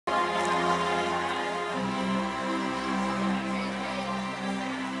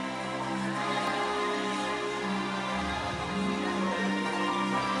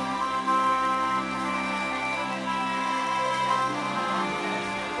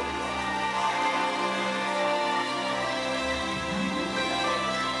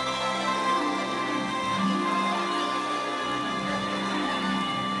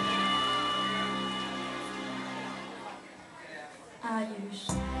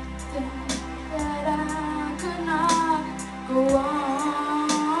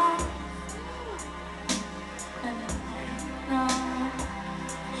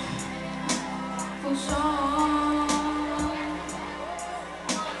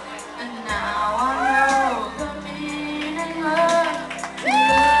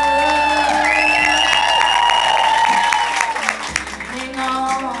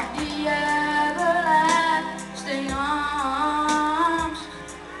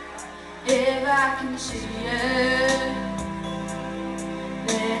can see it,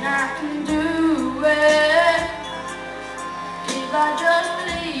 then I can do it. If I just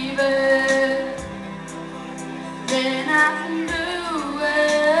believe it, then I can do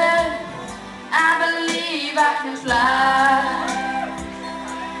it. I believe I can fly,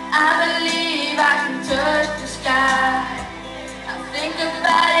 I believe I can touch the sky. I think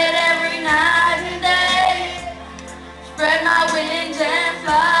about it every night and day, spread my wings and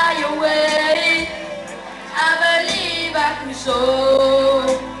fly away. I believe I can soar,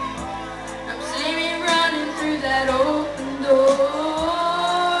 I'm seeing running through that open door.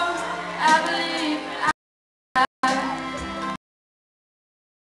 I believe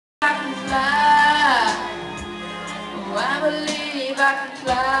I can fly, oh I believe I can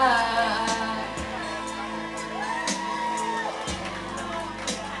fly.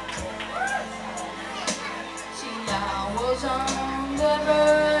 Was on the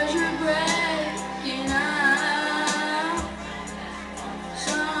verge of breaking out.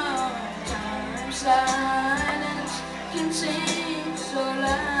 Sometimes silence can seem so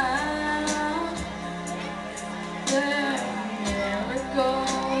loud. There are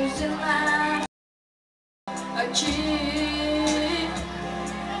miracles in life achieved,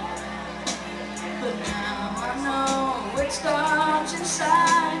 but now I know it starts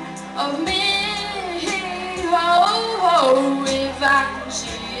inside of me. Oh, if I can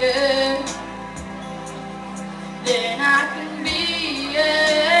see it, then I can be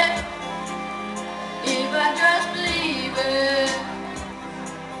it. If I just believe it,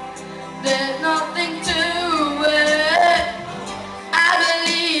 there's nothing to it. I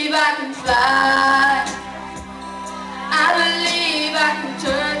believe I can fly, I believe I can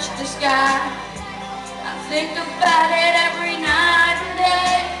touch the sky. I think about it every night and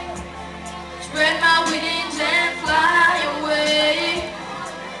day, spread my wings and fly away.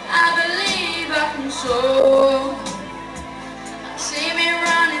 I believe I can soar, I see me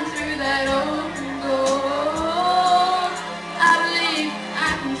running through that open door. I believe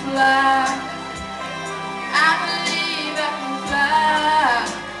I can fly, I believe I can fly,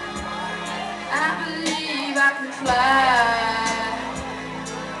 I believe I can fly.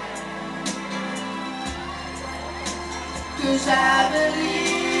 'Cause I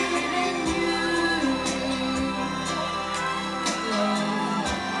believe in you.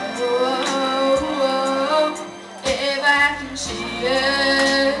 If I can see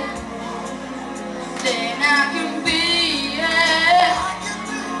it, then I can be it.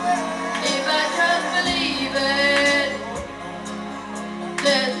 If I just believe it,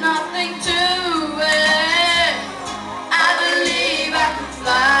 there's nothing to it. I believe I can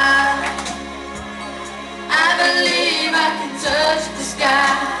fly, I believe I can touch the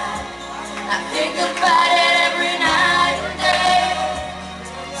sky. I think about it every night and day,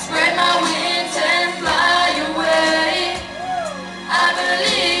 spread my wings and fly away. I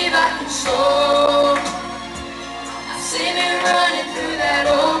believe I can soar, I see me running through that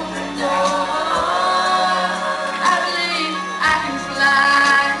open door. I believe I can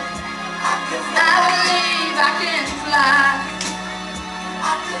fly, I believe I can fly,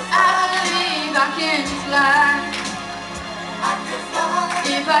 I believe I can fly.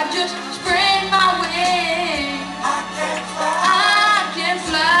 If I just